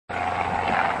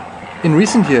In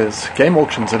recent years, game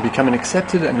auctions have become an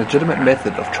accepted and legitimate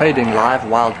method of trading live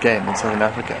wild game in Southern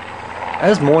Africa.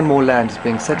 As more and more land is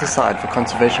being set aside for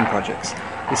conservation projects,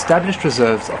 established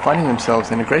reserves are finding themselves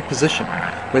in a great position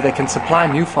where they can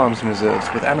supply new farms and reserves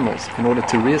with animals in order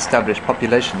to re-establish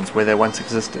populations where they once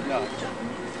existed.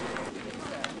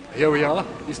 Here we are,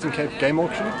 Eastern Cape Game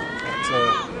Auction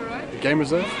at a game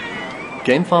reserve.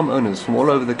 Game farm owners from all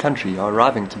over the country are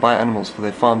arriving to buy animals for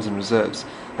their farms and reserves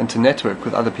and to network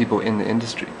with other people in the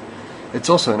industry. It's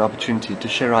also an opportunity to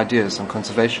share ideas on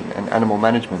conservation and animal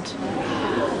management.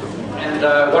 And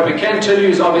what we can tell you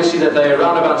is obviously that they're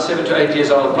around about 7 to 8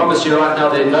 years old. I promise you right now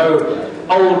there are no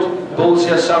old bulls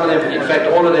here. Some of them, in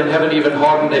fact all of them haven't even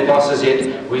hardened their bosses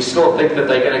yet. We still think that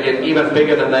they're going to get even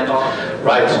bigger than they are.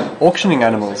 Right. Auctioning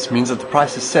animals means that the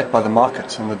price is set by the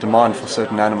market and the demand for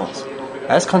certain animals.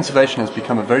 As conservation has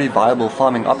become a very viable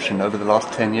farming option over the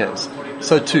last 10 years,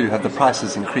 so too have the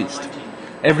prices increased.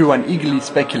 Everyone eagerly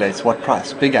speculates what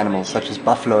price big animals such as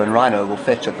buffalo and rhino will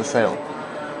fetch at the sale.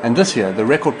 And this year, the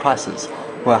record prices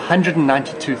were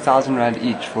 192,000 Rand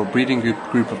each for a breeding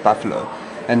group of buffalo,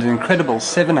 and an incredible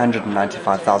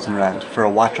 795,000 Rand for a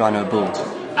white rhino bull.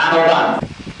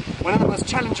 One of the most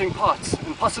challenging parts,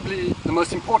 and possibly the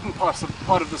most important part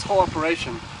of this whole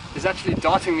operation, is actually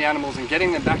darting the animals and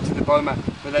getting them back to the boma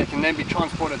where they can then be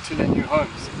transported to their new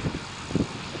homes.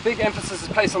 A big emphasis is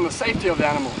placed on the safety of the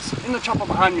animals. In the chopper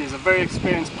behind me is a very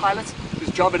experienced pilot whose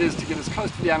job it is to get as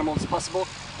close to the animal as possible,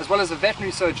 as well as a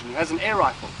veterinary surgeon who has an air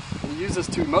rifle. And he uses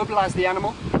to mobilize the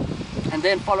animal and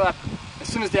then follow up. As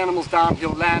soon as the animal's down,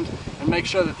 he'll land and make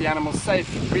sure that the animal's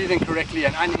safe, breathing correctly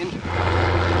and uninjured.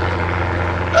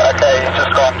 Okay, he's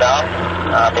just gone down.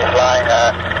 He's lying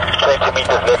 20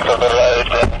 meters left of the road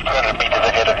and 200 meters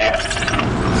ahead of you.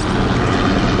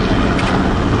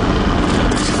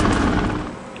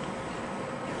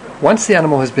 Once the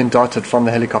animal has been darted from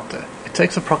the helicopter, it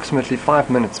takes approximately 5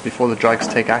 minutes before the drugs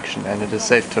take action and it is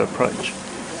safe to approach.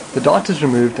 The dart is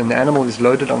removed and the animal is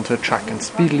loaded onto a truck and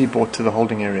speedily brought to the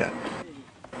holding area.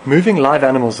 Moving live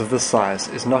animals of this size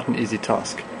is not an easy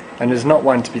task, and is not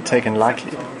one to be taken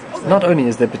lightly. Not only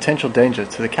is there potential danger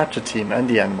to the capture team and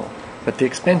the animal, but the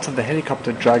expense of the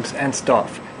helicopter, drugs and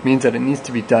staff means that it needs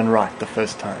to be done right the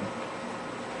first time.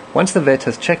 Once the vet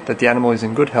has checked that the animal is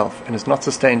in good health and has not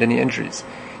sustained any injuries,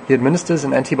 he administers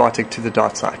an antibiotic to the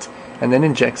dart site and then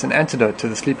injects an antidote to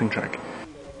the sleeping truck.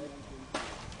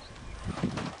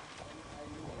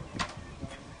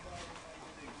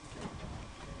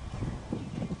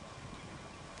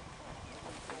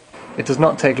 It does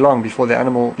not take long before the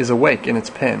animal is awake in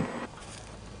its pen.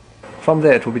 From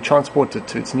there it will be transported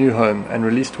to its new home and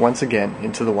released once again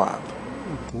into the wild.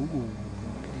 Ooh.